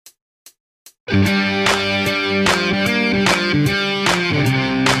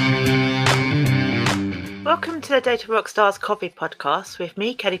Welcome to the Data Rockstars Coffee Podcast with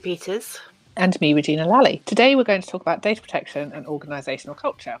me, Kelly Peters. And me, Regina Lally. Today we're going to talk about data protection and organisational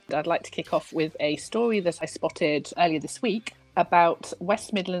culture. I'd like to kick off with a story that I spotted earlier this week about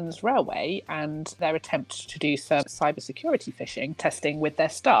West Midlands Railway and their attempt to do some cybersecurity phishing testing with their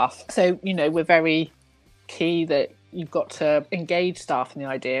staff. So, we're very key that you've got to engage staff in the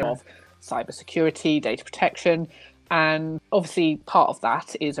idea of cybersecurity, data protection, and obviously part of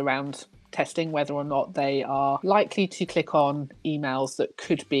that is around testing whether or not they are likely to click on emails that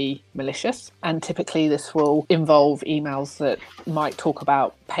could be malicious. And typically this will involve emails that might talk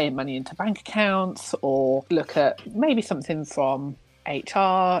about paying money into bank accounts or look at maybe something from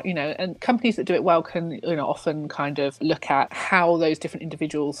HR, and companies that do it well can, often kind of look at how those different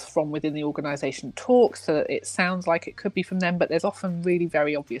individuals from within the organisation talk so that it sounds like it could be from them, but there's often really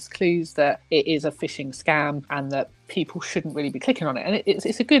very obvious clues that it is a phishing scam and that people shouldn't really be clicking on it. And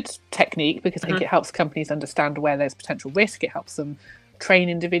it's a good technique because I think it helps companies understand where there's potential risk. It helps them train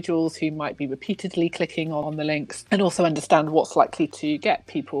individuals who might be repeatedly clicking on the links and also understand what's likely to get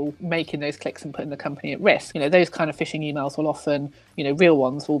people making those clicks and putting the company at risk. Those kind of phishing emails will often, real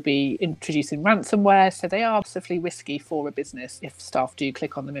ones will be introducing ransomware. So they are massively risky for a business if staff do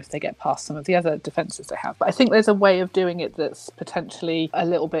click on them, if they get past some of the other defences they have. But I think there's a way of doing it that's potentially a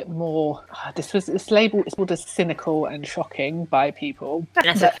little bit more, this label is called as cynical and shocking by people.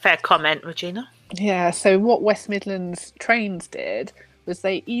 That's a fair comment, Regina. Yeah, so what West Midlands Trains did was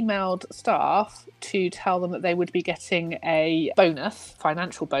they emailed staff to tell them that they would be getting a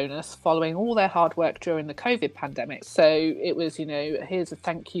financial bonus, following all their hard work during the COVID pandemic. So it was, here's a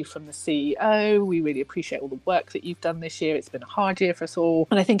thank you from the CEO. We really appreciate all the work that you've done this year. It's been a hard year for us all.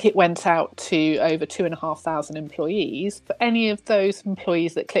 And I think it went out to over 2,500 employees. For any of those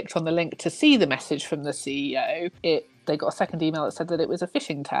employees that clicked on the link to see the message from the CEO, they got a second email that said that it was a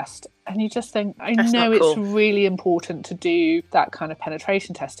phishing test. And you just think, That's know not cool. It's really important to do that kind of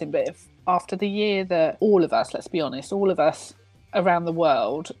penetration testing. But if after the year that all of us, let's be honest, all of us around the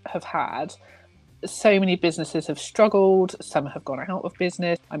world have had, so many businesses have struggled, some have gone out of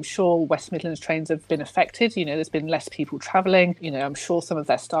business. I'm sure West Midlands Trains have been affected. There's been less people travelling. I'm sure some of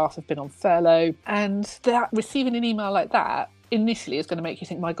their staff have been on furlough. And that receiving an email like that initially is going to make you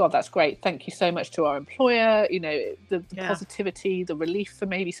think, my God, that's great. Thank you so much to our employer. The positivity, the relief for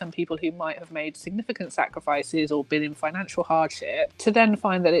maybe some people who might have made significant sacrifices or been in financial hardship, to then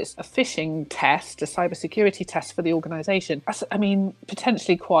find that it's a phishing test, a cybersecurity test for the organisation.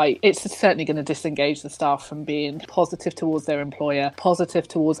 Potentially it's certainly going to disengage the staff from being positive towards their employer, positive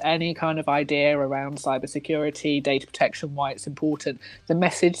towards any kind of idea around cybersecurity, data protection, why it's important. The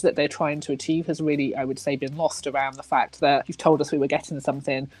message that they're trying to achieve has really, I would say, been lost around the fact that you've told us we were getting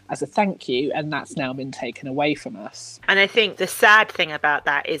something as a thank you, and that's now been taken away from us. And I think the sad thing about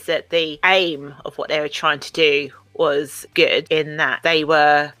that is that the aim of what they were trying to do was good, in that they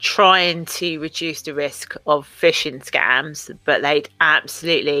were trying to reduce the risk of phishing scams, but they'd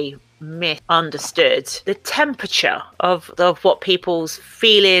absolutely misunderstood the temperature of what people's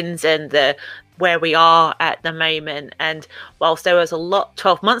feelings and where we are at the moment. And whilst there was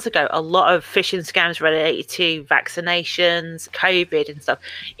 12 months ago, a lot of phishing scams related to vaccinations, COVID and stuff,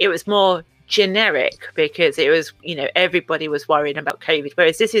 it was more generic because it was, everybody was worrying about COVID.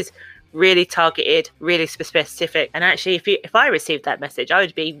 Whereas this is really targeted, really specific. And actually, if I received that message, I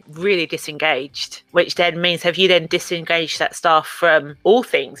would be really disengaged, which then means, have you then disengaged that staff from all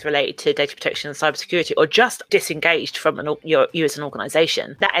things related to data protection and cybersecurity, or just disengaged from you as an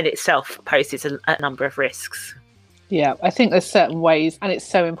organisation? That in itself poses a number of risks. Yeah, I think there's certain ways, and it's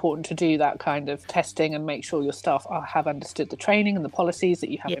so important to do that kind of testing and make sure your staff have understood the training and the policies that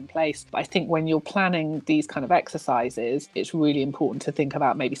you have in place. But I think when you're planning these kind of exercises, it's really important to think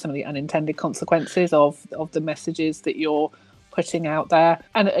about maybe some of the unintended consequences of the messages that you're putting out there.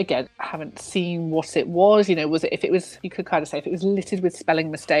 And again, I haven't seen what it was. You could kind of say if it was littered with spelling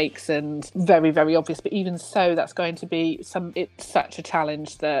mistakes and very, very obvious, but even so, that's going to be it's such a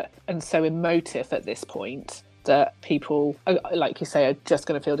challenge and so emotive at this point, that people, like you say, are just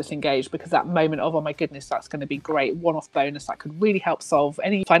going to feel disengaged, because that moment of, oh my goodness, that's going to be great, one-off bonus that could really help solve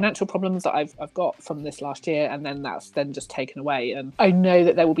any financial problems that I've got from this last year, and then that's then just taken away. And I know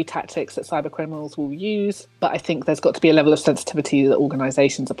that there will be tactics that cyber criminals will use, but I think there's got to be a level of sensitivity that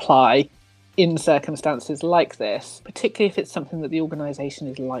organisations apply in circumstances like this, particularly if it's something that the organisation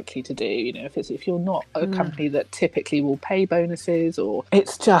is likely to do. If you're not a company that typically will pay bonuses, or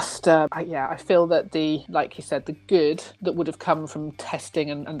it's just, I feel that like you said, the good that would have come from testing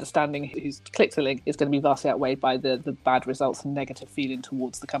and understanding who's clicked the link is going to be vastly outweighed by the bad results and negative feeling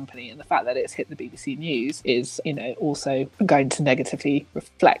towards the company. And the fact that it's hit the BBC News is, also going to negatively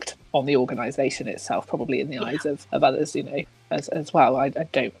reflect on the organisation itself, probably in the eyes of others, as well. I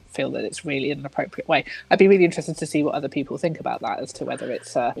don't feel that it's really in an appropriate way. I'd be really interested to see what other people think about that, as to whether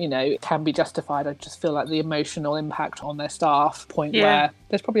it's, it can be justified. I just feel like the emotional impact on their staff point where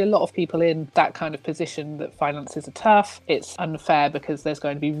there's probably a lot of people in that kind of position that finances are tough. It's unfair because there's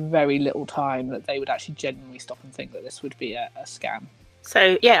going to be very little time that they would actually genuinely stop and think that this would be a scam.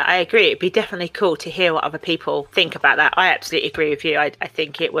 So, yeah, I agree. It'd be definitely cool to hear what other people think about that. I absolutely agree with you. I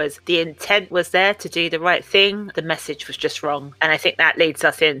think it was, the intent was there to do the right thing. The message was just wrong. And I think that leads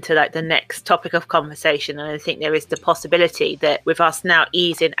us into like the next topic of conversation. And I think there is the possibility that with us now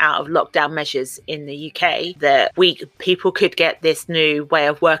easing out of lockdown measures in the UK, that people could get this new way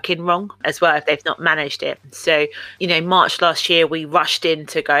of working wrong as well if they've not managed it. So, March last year, we rushed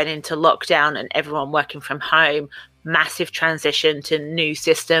into going into lockdown and everyone working from home. Massive transition to new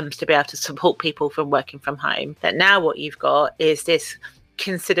systems to be able to support people from working from home. That now what you've got is this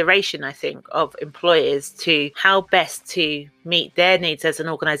consideration, I think, of employers to how best to meet their needs as an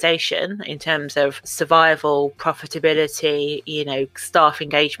organisation in terms of survival, profitability, staff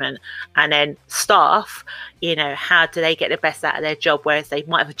engagement, and then staff, how do they get the best out of their job, whereas they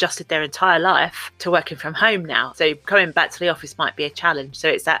might have adjusted their entire life to working from home now. So coming back to the office might be a challenge. So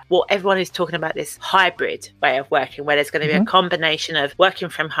it's that what everyone is talking about, this hybrid way of working, where there's going to be a combination of working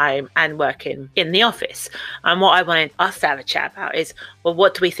from home and working in the office. And what I wanted us to have a chat about is, well,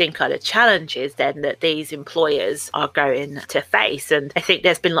 what do we think are the challenges then that these employers are going to face? And I think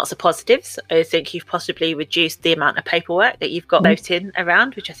there's been lots of positives. I think you've possibly reduced the amount of paperwork that you've got floating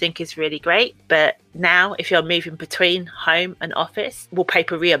around, which I think is really great. But now, if you're moving between home and office, will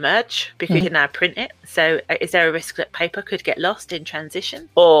paper re-emerge because you can now print it? So is there a risk that paper could get lost in transition?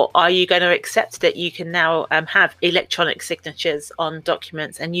 Or are you going to accept that you can now have electronic signatures on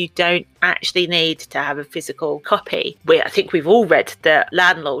documents and you don't actually need to have a physical copy? I think we've all read that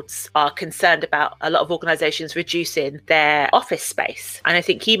landlords are concerned about a lot of organisations reducing their office space. And I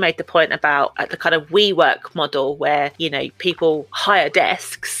think you made the point about the kind of WeWork model where, people hire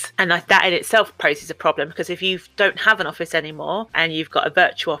desks, and like that in itself poses a problem, because if you don't have an office anymore and you've got a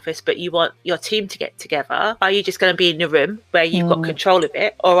virtual office but you want your team to get together, are you just going to be in your room where you've got control of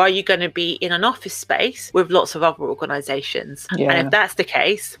it, or are you going to be in an office space with lots of other organisations? And if that's the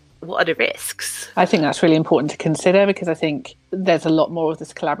case, what are the risks? I think that's really important to consider, because I think there's a lot more of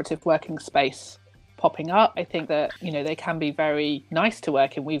this collaborative working space popping up. I think that, they can be very nice to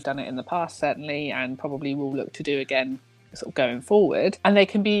work in. We've done it in the past, certainly, and probably will look to do again sort of going forward. And they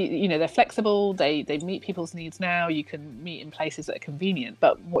can be, they're flexible, they meet people's needs now. You can meet in places that are convenient.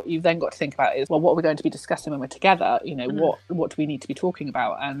 But what you've then got to think about is, well, what are we going to be discussing when we're together? What do we need to be talking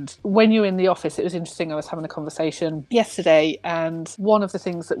about? And when you're in the office, it was interesting. I was having a conversation yesterday, and one of the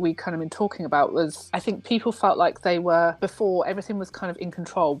things that we kind of been talking about was, I think people felt like they were, before, everything was kind of in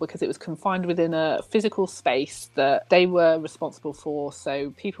control because it was confined within a physical space that they were responsible for.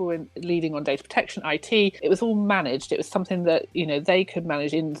 So people were leading on data protection, IT, it was all managed. It was something that they could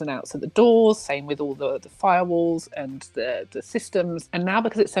manage ins and outs of the doors, same with all the firewalls and the systems. And now,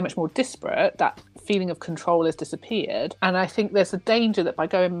 because it's so much more disparate, that feeling of control has disappeared. And I think there's a danger that by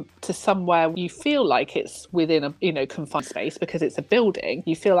going to somewhere you feel like it's within a confined space because it's a building,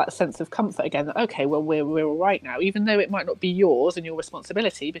 you feel that sense of comfort again, that okay, well, we're all right now, even though it might not be yours and your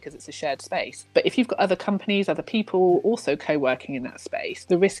responsibility because it's a shared space. But if you've got other companies, other people also co-working in that space,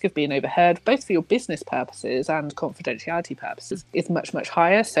 the risk of being overheard, both for your business purposes and confidentiality purposes, is much, much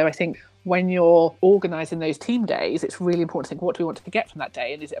higher. So I think when you're organising those team days, it's really important to think, what do we want to get from that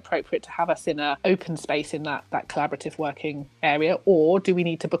day? And is it appropriate to have us in an open space in that collaborative working area? Or do we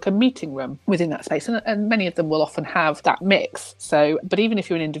need to book a meeting room within that space? And many of them will often have that mix. So, but even if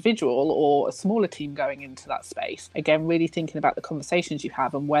you're an individual or a smaller team going into that space, again, really thinking about the conversations you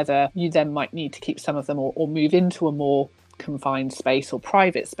have and whether you then might need to keep some of them or move into a more confined space or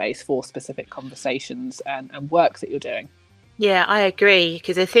private space for specific conversations and work that you're doing. Yeah, I agree,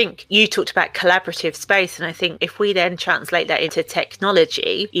 because I think you talked about collaborative space, and I think if we then translate that into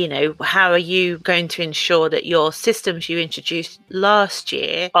technology, how are you going to ensure that your systems you introduced last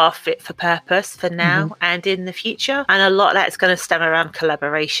year are fit for purpose for now and in the future? And a lot of that's going to stem around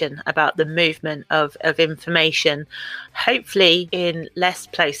collaboration, about the movement of information, hopefully in less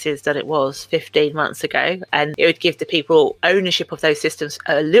places than it was 15 months ago. And it would give the people ownership of those systems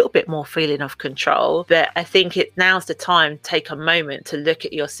a little bit more feeling of control. But I think now's the time to take a moment to look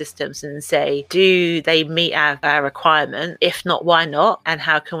at your systems and say, do they meet our requirement? If not, why not? And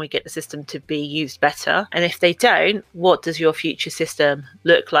how can we get the system to be used better? And if they don't, what does your future system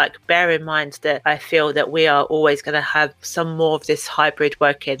look like? Bear in mind that I feel that we are always going to have some more of this hybrid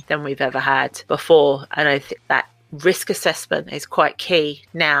working than we've ever had before. And I think that risk assessment is quite key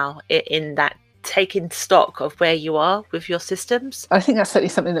now in that taking stock of where you are with your systems. I think that's certainly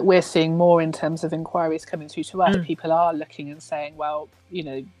something that we're seeing more in terms of inquiries coming through to us. People are looking and saying, well,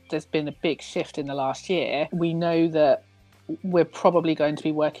 there's been a big shift in the last year. We know that we're probably going to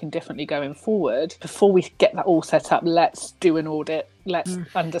be working differently going forward. Before we get that all set up, let's do an audit. Let's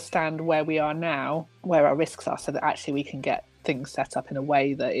understand where we are now, where our risks are, so that actually we can get things set up in a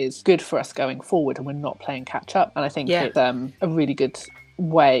way that is good for us going forward and we're not playing catch up. And I think it's a really good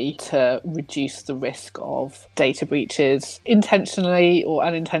way to reduce the risk of data breaches, intentionally or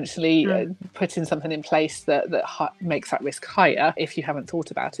unintentionally, putting something in place that makes that risk higher if you haven't thought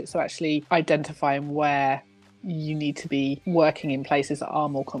about it. So actually identifying where you need to be working in places that are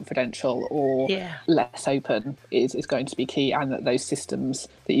more confidential or less open is going to be key, and that those systems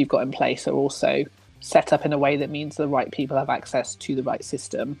that you've got in place are also set up in a way that means the right people have access to the right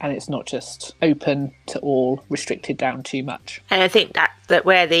system, and it's not just open to all, restricted down too much. And I think that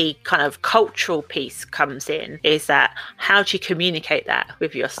where the kind of cultural piece comes in is that how do you communicate that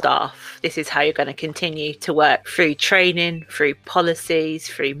with your staff? This is how you're going to continue to work through training, through policies,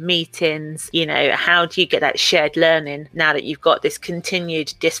 through meetings. How do you get that shared learning now that you've got this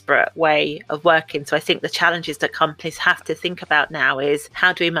continued disparate way of working? So I think the challenges that companies have to think about now is,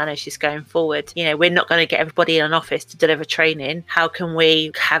 how do we manage this going forward? We're not going to get everybody in an office to deliver training. How can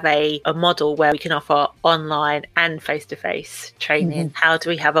we have a model where we can offer online and face-to-face training? How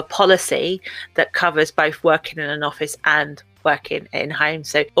do we have a policy that covers both working in an office and working in home,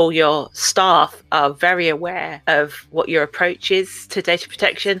 so all your staff are very aware of what your approach is to data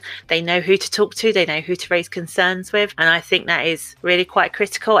protection? They know who to talk to, they know who to raise concerns with, and I think that is really quite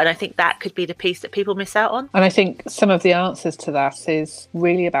critical, and I think that could be the piece that people miss out on. And I think some of the answers to that is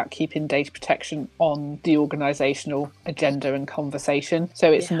really about keeping data protection on the organisational agenda and conversation.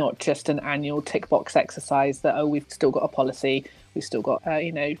 So it's not just an annual tick box exercise that, we've still got a policy, we've still got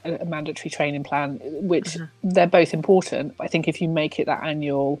a mandatory training plan, which they're both important. I think if you make it that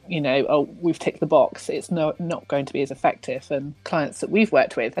annual, we've ticked the box, it's not going to be as effective. And clients that we've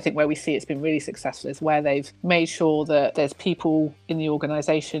worked with, I think where we see it's been really successful is where they've made sure that there's people in the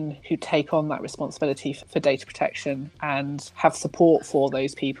organisation who take on that responsibility for data protection and have support for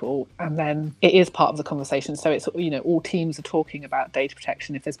those people. And then it is part of the conversation. So it's, all teams are talking about data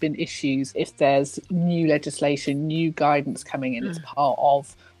protection. If there's been issues, if there's new legislation, new guidance coming in, it's part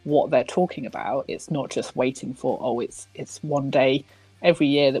of what they're talking about. It's not just waiting for, it's one day every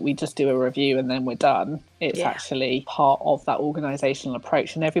year that we just do a review and then we're done. It's actually part of that organisational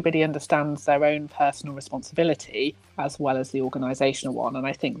approach, and everybody understands their own personal responsibility as well as the organisational one. And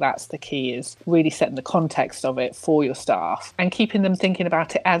I think that's the key, is really setting the context of it for your staff and keeping them thinking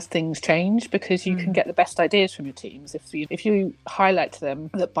about it as things change, because you can get the best ideas from your teams. If you highlight to them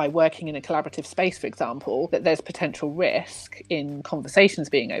that by working in a collaborative space, for example, that there's potential risk in conversations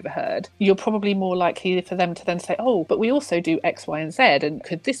being overheard, you're probably more likely for them to then say, but we also do X, Y, and Z, and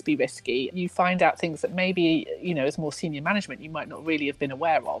could this be risky? You find out things that maybe, as more senior management, you might not really have been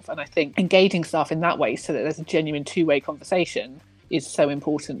aware of. And I think engaging staff in that way, so that there's a genuine two-way conversation, is so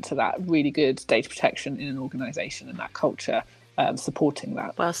important to that really good data protection in an organisation, and that culture supporting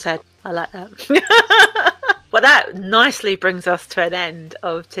that. Well said. I like that. Well, that nicely brings us to an end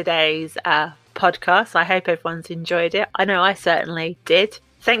of today's podcast. I hope everyone's enjoyed it. I know I certainly did.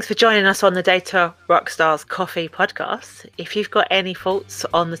 Thanks for joining us on the Data Rockstars Coffee podcast. If you've got any thoughts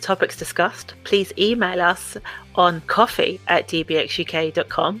on the topics discussed, please email us on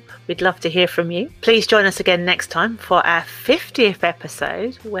coffee@dbxuk.com. We'd love to hear from you. Please join us again next time for our 50th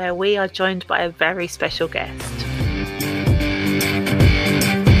episode, where we are joined by a very special guest.